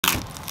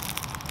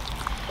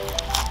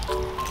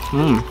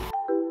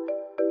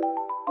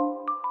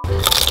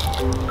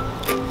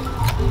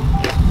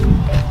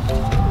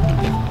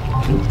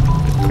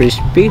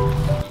Crispy.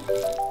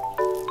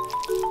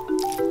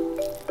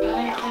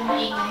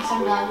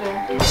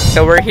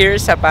 So we're here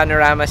sa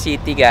Panorama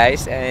City,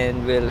 guys,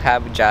 and we'll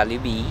have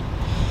Jollibee.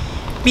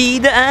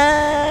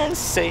 Bidaan!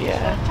 So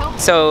yeah.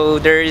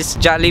 So there's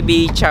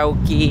Jollibee,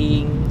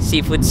 Chowking,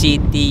 Seafood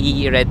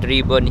City, Red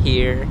Ribbon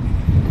here.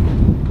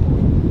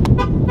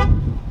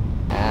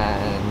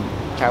 And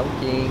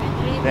Chowking,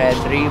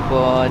 Red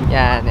Ribbon.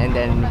 Yan, and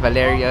then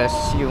Valerios,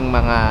 yung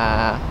mga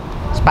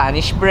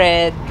Spanish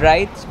bread,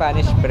 right?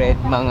 Spanish bread,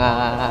 mga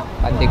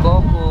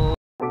pandekoko.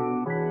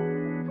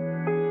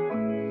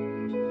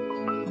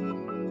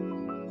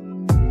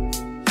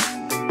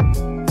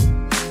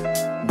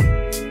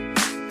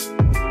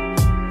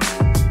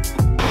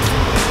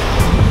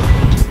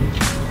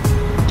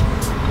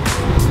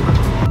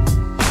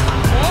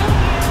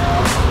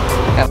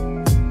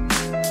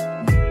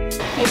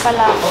 May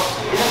palabok.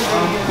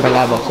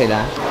 Palabok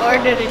sila?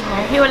 Orderin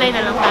mo. Hiwalay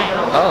na lang tayo.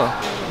 Oh.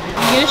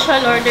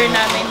 Usual order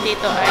namin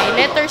dito ay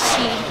letter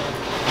C.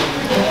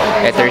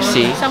 Letter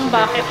C? Isang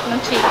bucket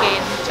ng chicken,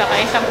 tsaka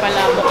isang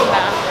palabok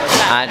na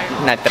platter.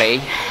 Na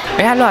tray?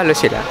 May halo-halo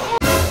sila.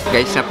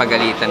 Guys,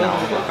 napagalitan ako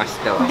bukas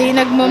daw. Hindi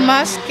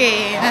nagmamask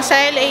eh. Nasa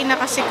LA na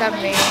kasi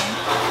kami.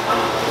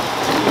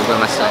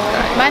 Nagmamask na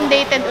tayo.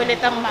 Mandated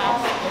ulit ang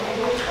mask.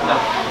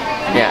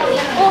 Yeah.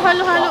 Oh,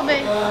 halo-halo ba?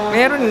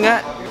 Meron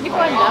nga. Hindi ko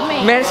alam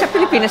eh. Meron sa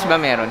Pilipinas ba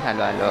meron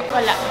halo-halo?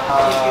 Wala.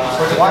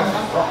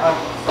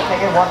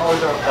 Take one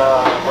order of the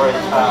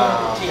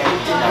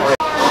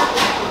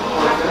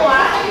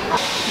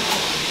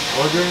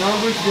order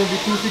number is going to be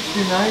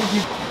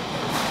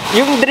 269.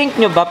 Yung drink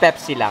nyo ba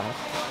Pepsi lang?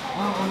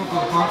 Ano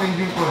po? Fountain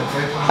drink po.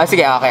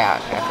 Sige, okay.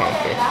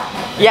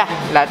 Yeah,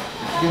 lahat.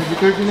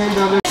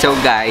 $39. So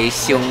guys,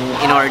 yung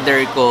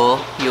in-order ko,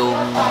 yung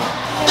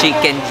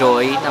chicken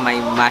joy na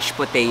may mashed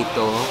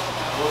potato,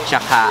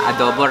 tsaka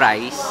adobo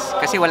rice.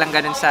 Kasi walang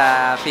ganun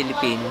sa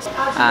Philippines.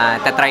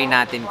 Tatry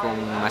natin kung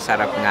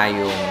masarap nga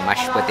yung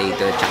mashed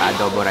potato tsaka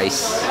adobo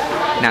rice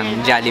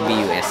ng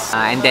Jollibee US.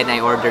 And then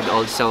I ordered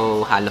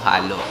also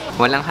halo-halo.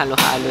 Walang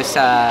halo-halo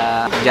sa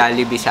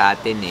Jollibee sa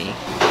atin eh.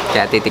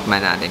 Kaya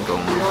titikman natin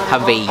kung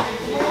have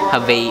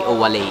o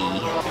walay.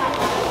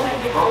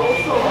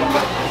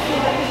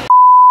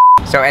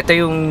 So, ito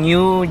yung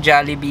new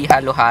Jollibee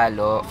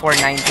halo-halo.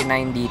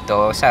 $4.99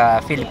 dito.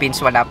 Sa Philippines,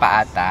 wala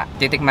pa ata.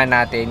 Titikman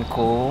natin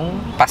kung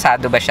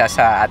pasado ba siya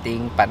sa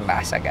ating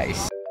panlasa,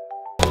 guys.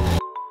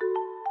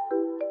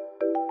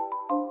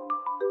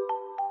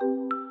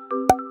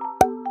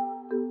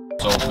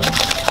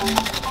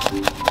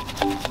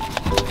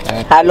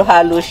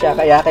 Halo-halo siya,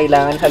 kaya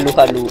kailangan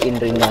halu-haluin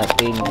rin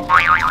natin.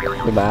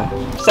 Diba?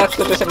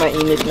 Sakto to sa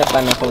mainit na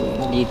panahon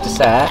dito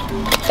sa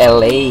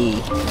LA.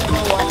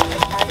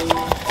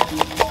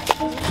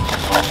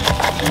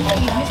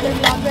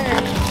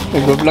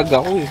 Nag-vlog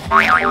ako eh.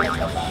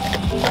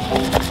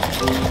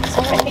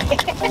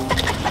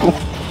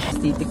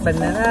 Titikpan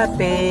na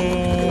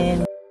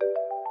natin.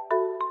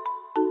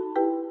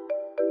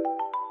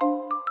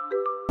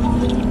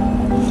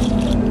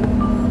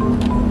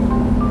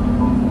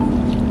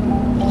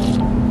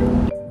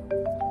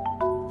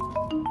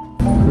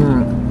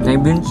 May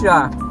beans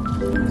siya.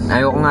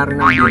 Ayoko nga rin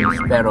ng beans,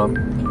 pero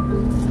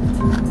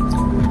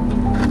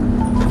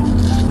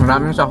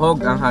maraming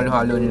sahog ang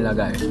halo-halo nila,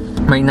 guys.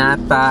 May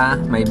nata,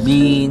 may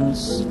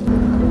beans,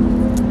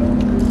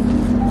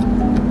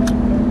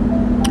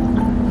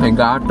 may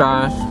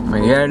gatas,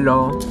 may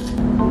yelo.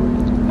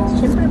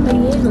 Siyempre may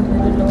yelo.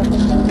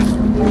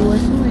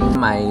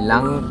 May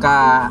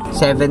langka,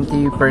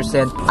 70%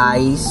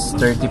 ice,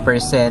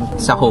 30%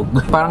 sahog.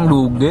 Parang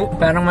lugi.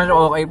 Parang mas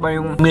okay pa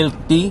yung milk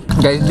tea.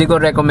 Guys, hindi ko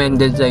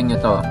recommended sa inyo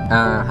to.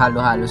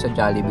 Halo-halo sa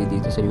Jollibee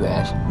dito sa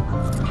US.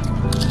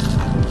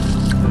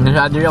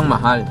 Masyado yung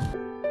mahal.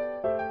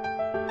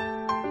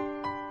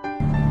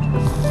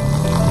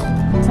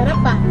 Sarap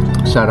pa.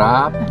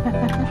 Sarap.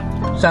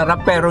 Sarap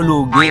pero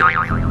lugi.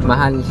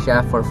 Mahal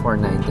siya for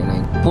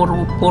 $4.99.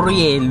 Puro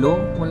yelo.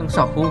 Walang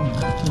sahog.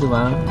 Di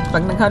ba?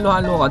 Pag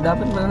naghalo-halo ka,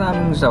 dapat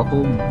maraming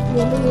sahog.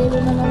 Yelo-yelo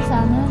na lang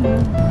sana.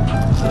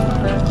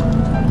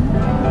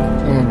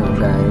 Ayan o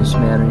guys.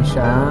 Meron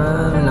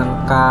siyang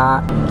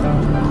langka.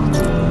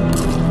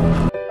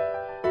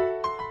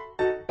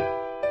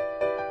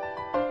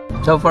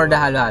 So for the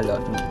halo-halo,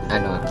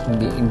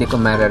 hindi ko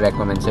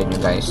ma-recommend sa inyo,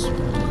 guys.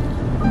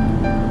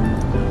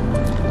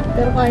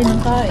 Pero kain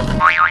ng kain.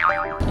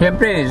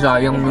 Siyempre,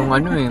 sayang yung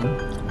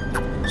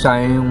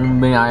sayang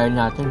yung binayad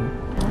natin.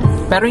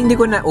 Pero hindi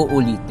ko na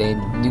uulitin.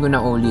 Hindi ko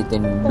na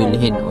uulitin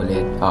bilhin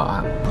ulit. Oo.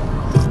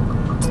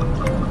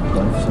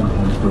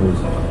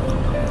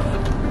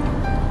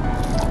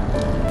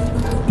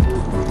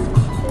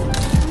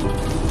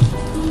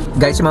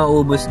 Guys,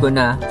 mauubos ko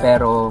na,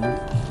 pero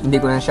hindi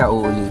ko na siya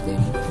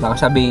uulitin.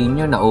 Baka sabihin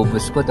nyo,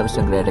 naubos ko, tapos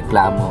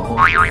nagre-reklamo ako.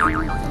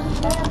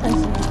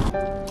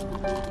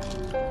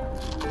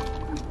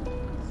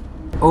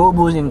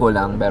 Uubusin ko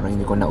lang, pero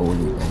hindi ko na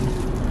uulitin.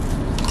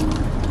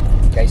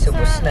 Guys,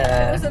 ubus na.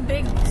 It was a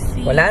big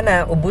sea. Wala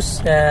na, ubus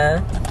na.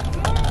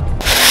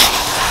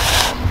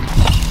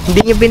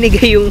 Hindi niyo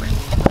binigay yung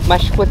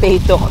mashed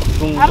potato.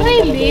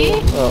 Really?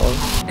 Oo.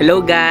 Hello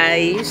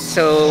guys!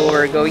 So,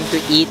 we're going to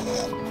eat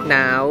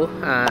now.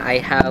 I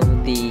have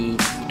the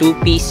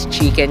 2-piece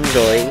chicken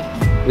joy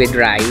with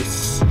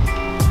rice.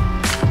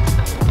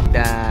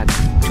 The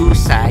 2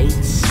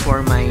 sides for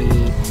my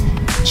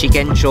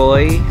chicken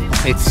joy.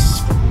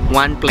 It's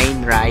 1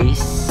 plain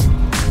rice.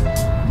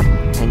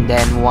 And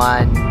then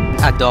 1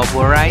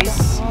 adobo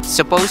rice.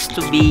 Supposed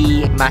to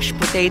be mashed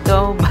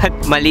potato, but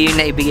mali yung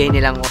naibigay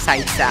nilang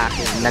side sa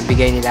akin.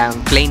 Nabigay nilang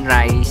plain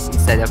rice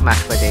instead of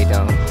mashed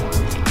potato.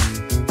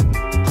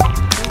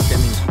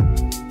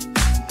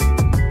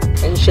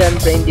 And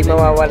syempre, hindi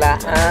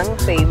mawawala ang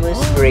famous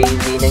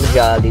gravy ng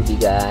Jollibee,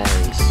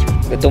 guys.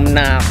 Gutom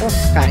na ako.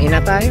 Kain na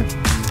tayo.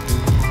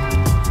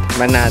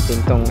 Tikman natin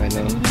tong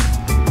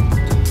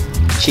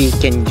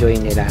chicken joy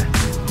nila.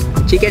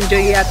 Chicken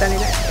joy yata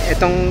nila.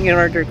 Itong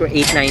in-order ko,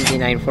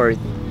 $8.99 for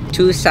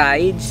 2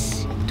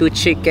 sides, 2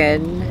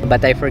 chicken,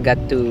 but I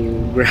forgot to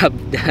grab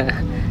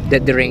the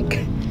drink.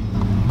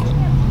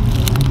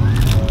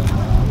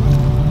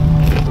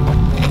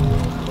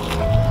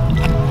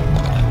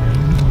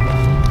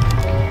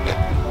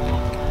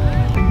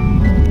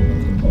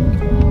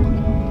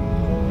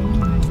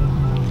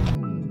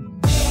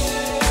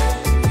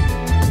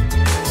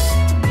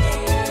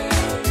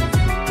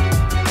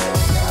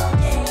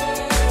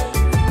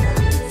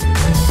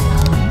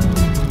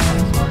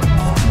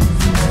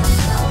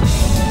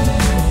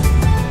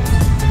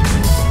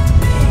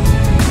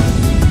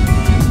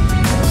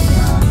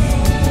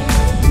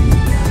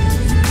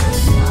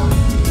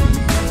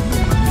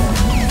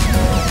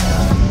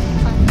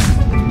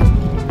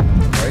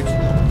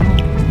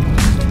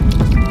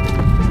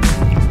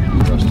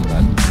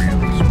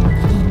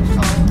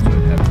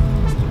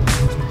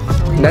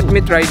 Let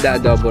me try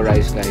the adobo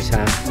rice, guys,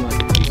 ha?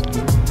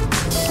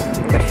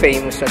 The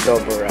famous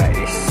adobo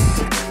rice.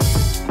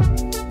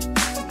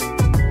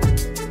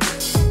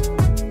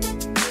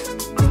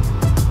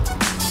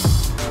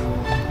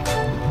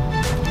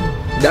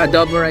 The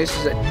adobo rice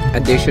is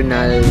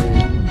additional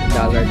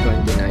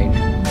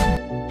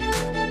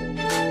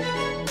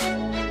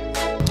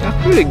 $1.29.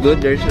 Actually good.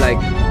 There's like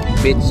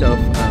bits of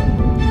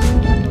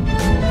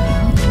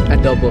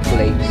adobo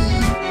flakes.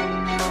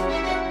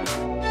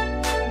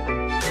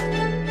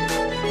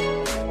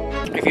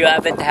 If you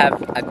haven't had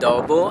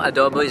adobo,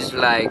 adobo is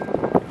like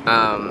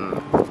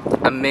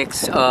a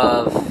mix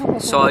of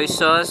soy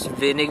sauce,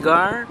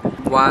 vinegar,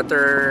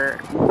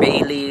 water,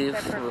 bay leaf,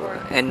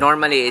 and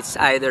normally it's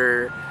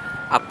either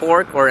a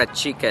pork or a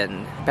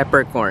chicken.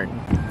 Peppercorn.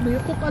 Do you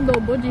cook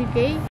adobo,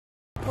 GK?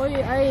 Oy,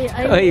 I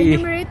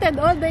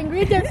enumerated all the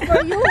ingredients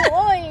for you.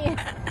 Oy!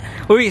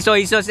 Uy,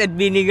 soy sauce and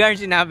vinegar,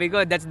 sinabi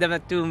ko. That's the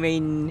 2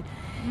 main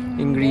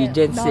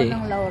ingredients, eh.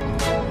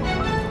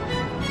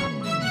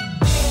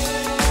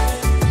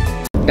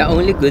 The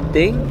only good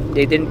thing,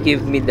 they didn't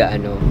give me the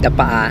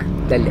paa,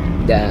 don't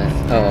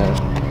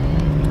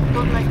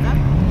like that?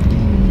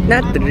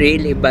 Not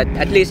really, but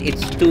at least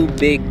it's 2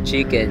 big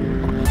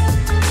chicken.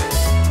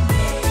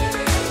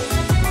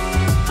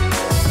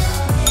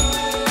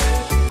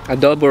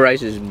 Adobo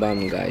rice is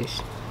bomb,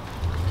 guys.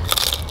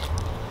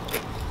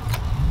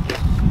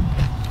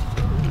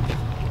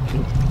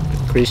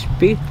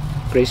 Crispy,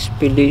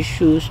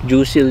 crispy-licious,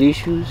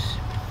 juicy-licious.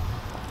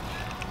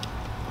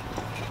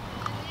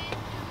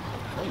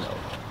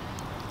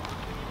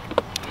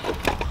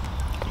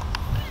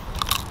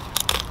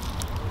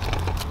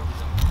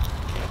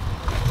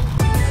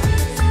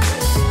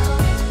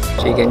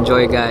 Chicken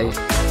joy, guys.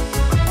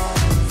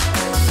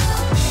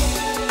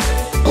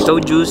 So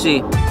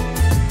juicy.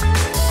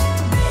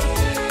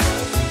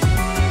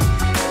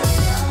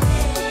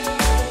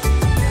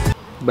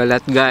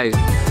 Balat, guys.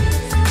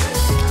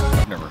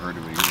 I've never heard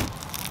of it either.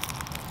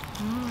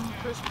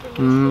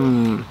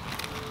 Crispy.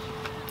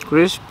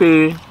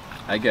 Crispy.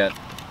 I get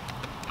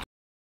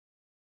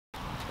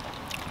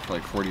for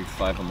like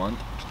 $45 a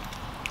month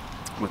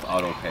with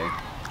auto pay.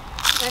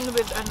 And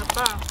with ano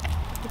pa,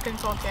 you can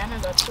call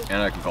Canada too.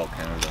 And I can call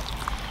Canada.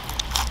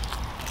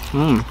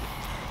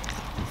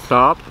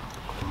 Stop.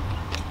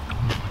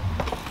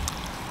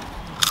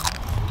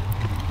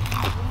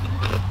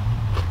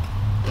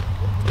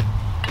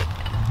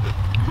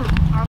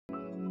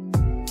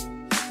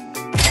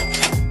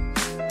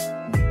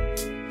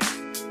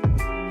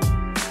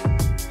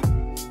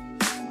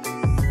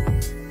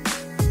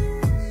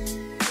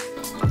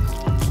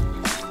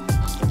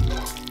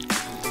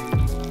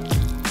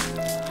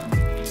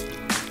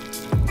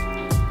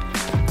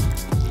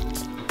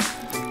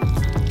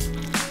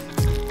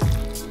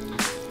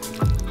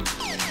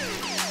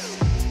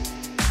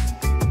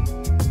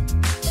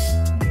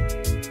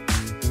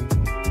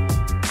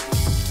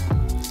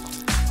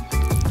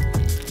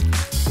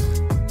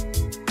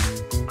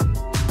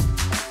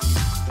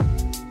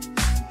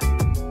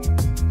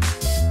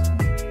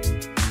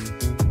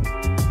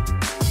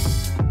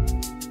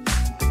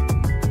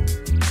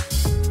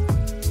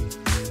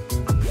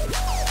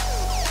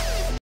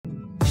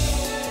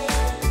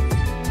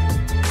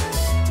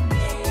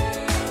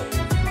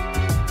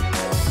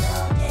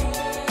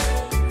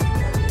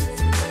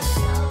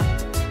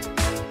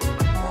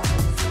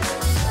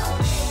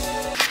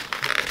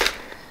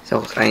 So,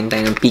 kakain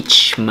tayo ng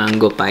peach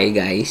mango pie,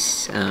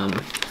 guys,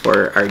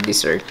 for our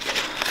dessert.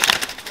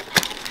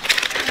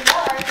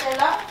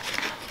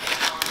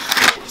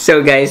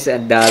 So, guys,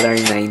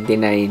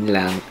 $1.99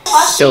 lang.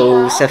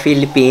 So, sa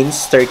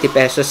Philippines, 30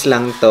 pesos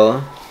lang to.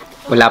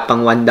 Wala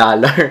pang $1.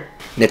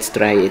 Let's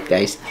try it,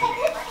 guys.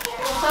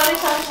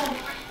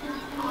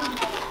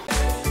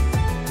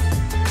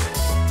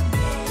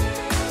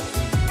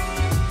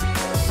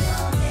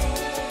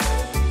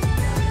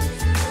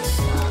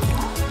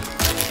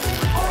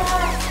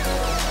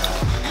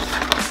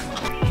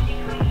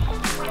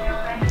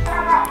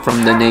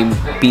 From the name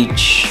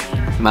peach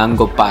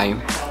mango pie,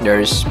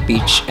 there's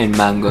peach and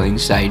mango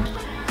inside.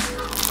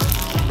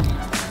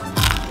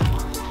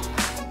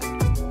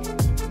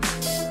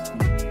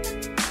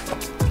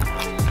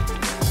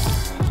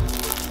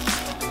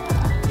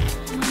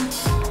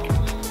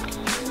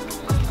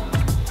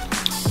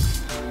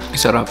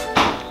 Sarap.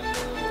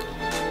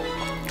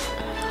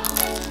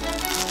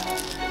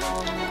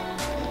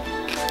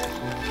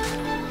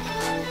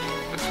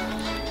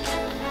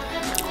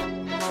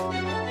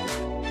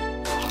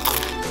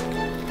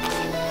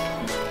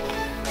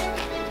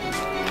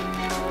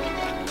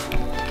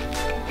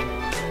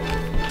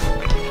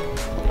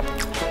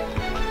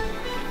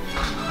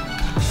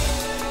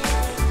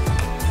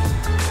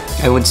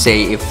 I would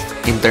say if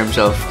in terms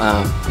of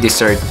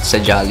dessert sa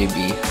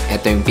Jollibee,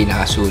 ito yung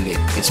pinakasulit.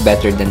 It's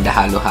better than the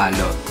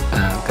halo-halo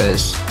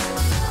because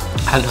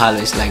halo-halo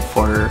is like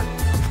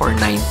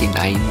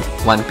 $4.99.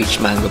 One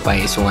peach mango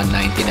pie is $1.99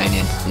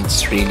 and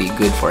it's really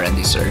good for a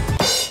dessert.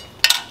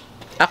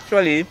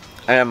 Actually,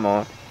 alam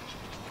mo,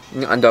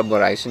 yung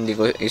adobo rice, hindi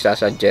ko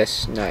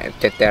isasuggest na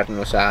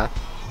teterno sa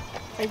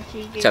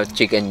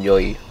chicken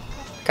joy.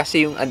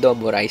 Kasi yung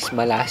adobo rice,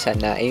 malasa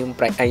na. Yung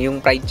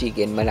fried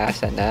chicken,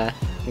 malasa na.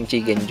 Yung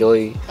chicken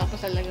joy. Tapos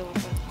talaga mo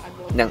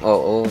adobo.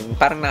 Oo.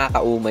 Parang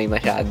nakakaumay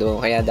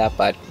masyado. Kaya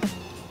dapat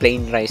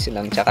plain rice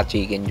lang tsaka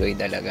chicken joy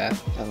talaga.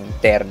 Ang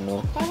terno.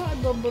 Parang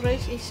adobo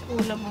rice is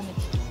ulam ano.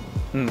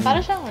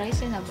 Parang siyang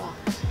rice in a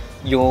box.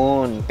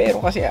 Yun.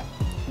 Pero kasi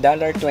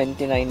 $1.29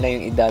 na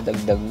yung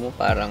idadagdag mo.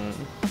 Parang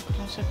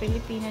sa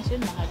Pilipinas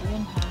yun, mahal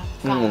yun ha.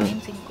 Kanin,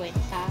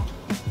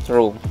 50.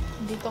 True.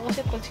 Dito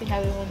kasi pag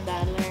sinabi mo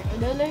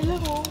dollar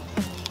lang oh.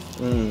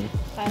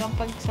 Parang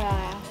pag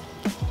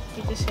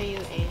dito sa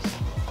US,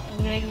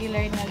 ang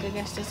regular na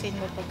gagastusin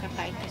mo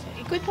pagkakain kasi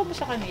ikwento mo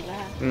sa kanila.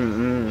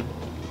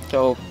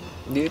 So,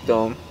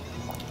 dito,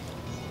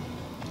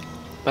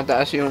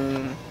 mataas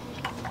yung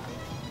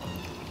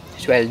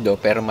sweldo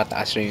pero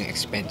mataas rin yung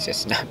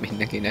expenses namin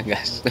na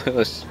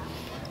ginagastos.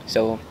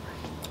 So,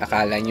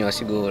 akala nyo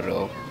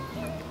siguro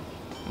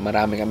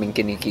marami kaming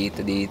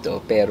kinikita dito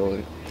pero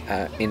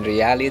in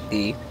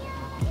reality,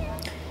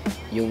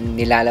 yung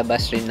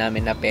nilalabas rin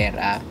namin na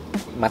pera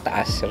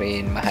mataas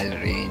rin, mahal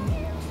rin.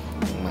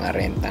 Yung mga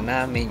renta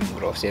namin, yung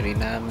grocery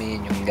namin,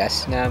 yung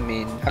gas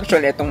namin.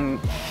 Actually, itong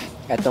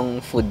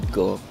food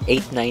ko,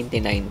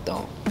 $8.99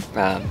 to.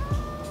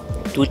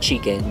 2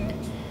 chicken,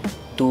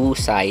 2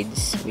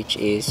 sides,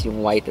 which is yung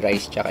white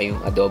rice tsaka yung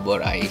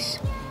adobo rice,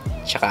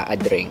 tsaka a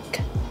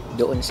drink.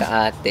 Doon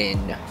sa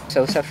atin.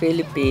 So, sa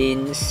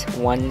Philippines,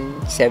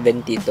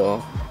 $170 to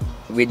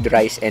with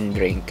rice and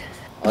drink.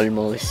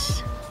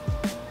 Almost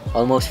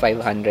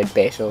 500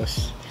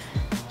 pesos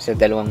sa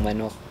dalawang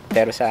manok.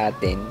 Pero sa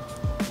atin,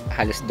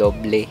 halos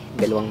doble.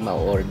 Dalawang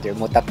ma-order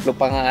mo. Tatlo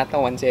pa nga ata,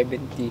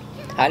 170.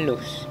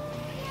 Halos.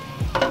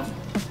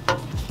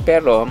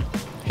 Pero,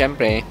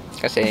 syempre,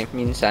 kasi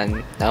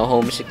minsan,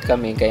 na-homesick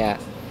kami, kaya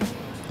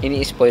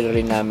ini-spoil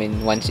rin namin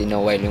once in a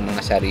while yung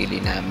mga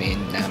sarili namin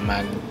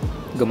na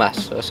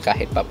gumastos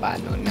kahit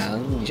papano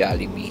ng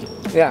Jollibee.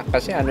 Yeah,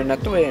 kasi ano na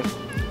to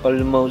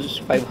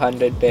almost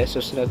 500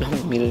 pesos na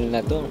tong meal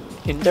na to.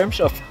 In terms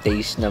of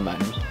taste naman,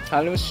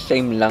 halos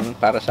same lang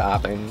para sa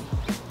akin.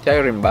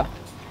 Sa'yo rin ba?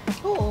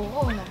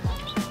 Oo naman.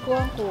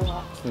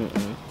 Kuha.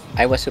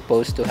 I was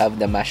supposed to have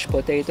the mashed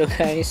potato,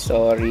 guys.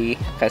 Sorry,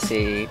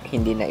 kasi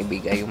hindi na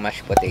ibigay yung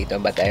mashed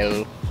potato, but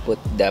I'll put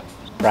the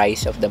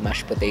price of the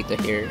mashed potato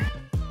here.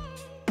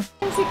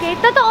 Si Kate,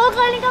 totoo,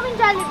 galing kaming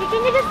Jollibee. Can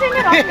you just turn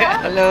it off now?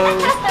 Hello!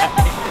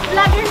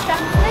 Vlogger siya.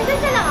 Nandun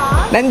siya na ako?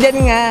 Nandyan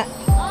nga!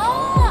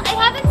 Oh, I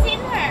haven't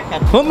seen her.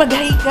 Oh,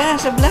 mag-hi ka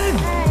sa vlog!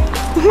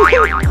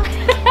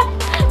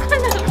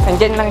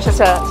 Nandyan lang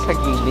siya sa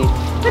gilid.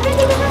 Ba't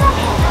hindi ko na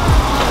nakita?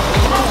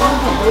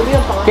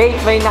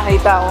 Kate, may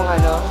nakita akong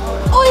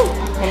Uy!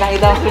 may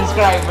nakita akong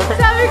subscriber.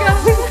 Sabi ko,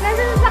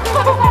 nasa sasakit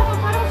ako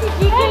parang si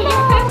GK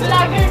yung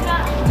vlogger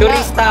na.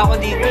 Turista ako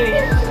dito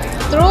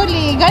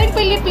Truly, galing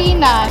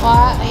Pilipinas.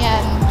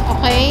 Ayan.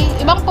 Okay?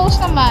 Ibang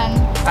post naman.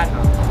 Paano?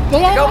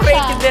 Gayahin Ikaw mo siya.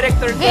 creative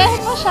director ko.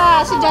 Gayahin mo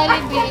siya, si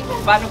Jollibee.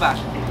 Paano ba?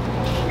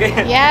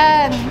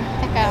 Yan.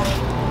 Teka.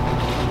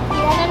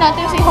 Ano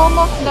natin si home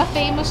of the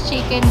famous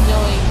Chicken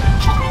Joy.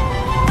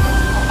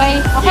 Okay?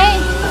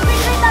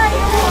 Picture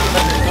tayo.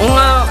 Oo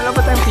nga, wala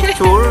ba tayong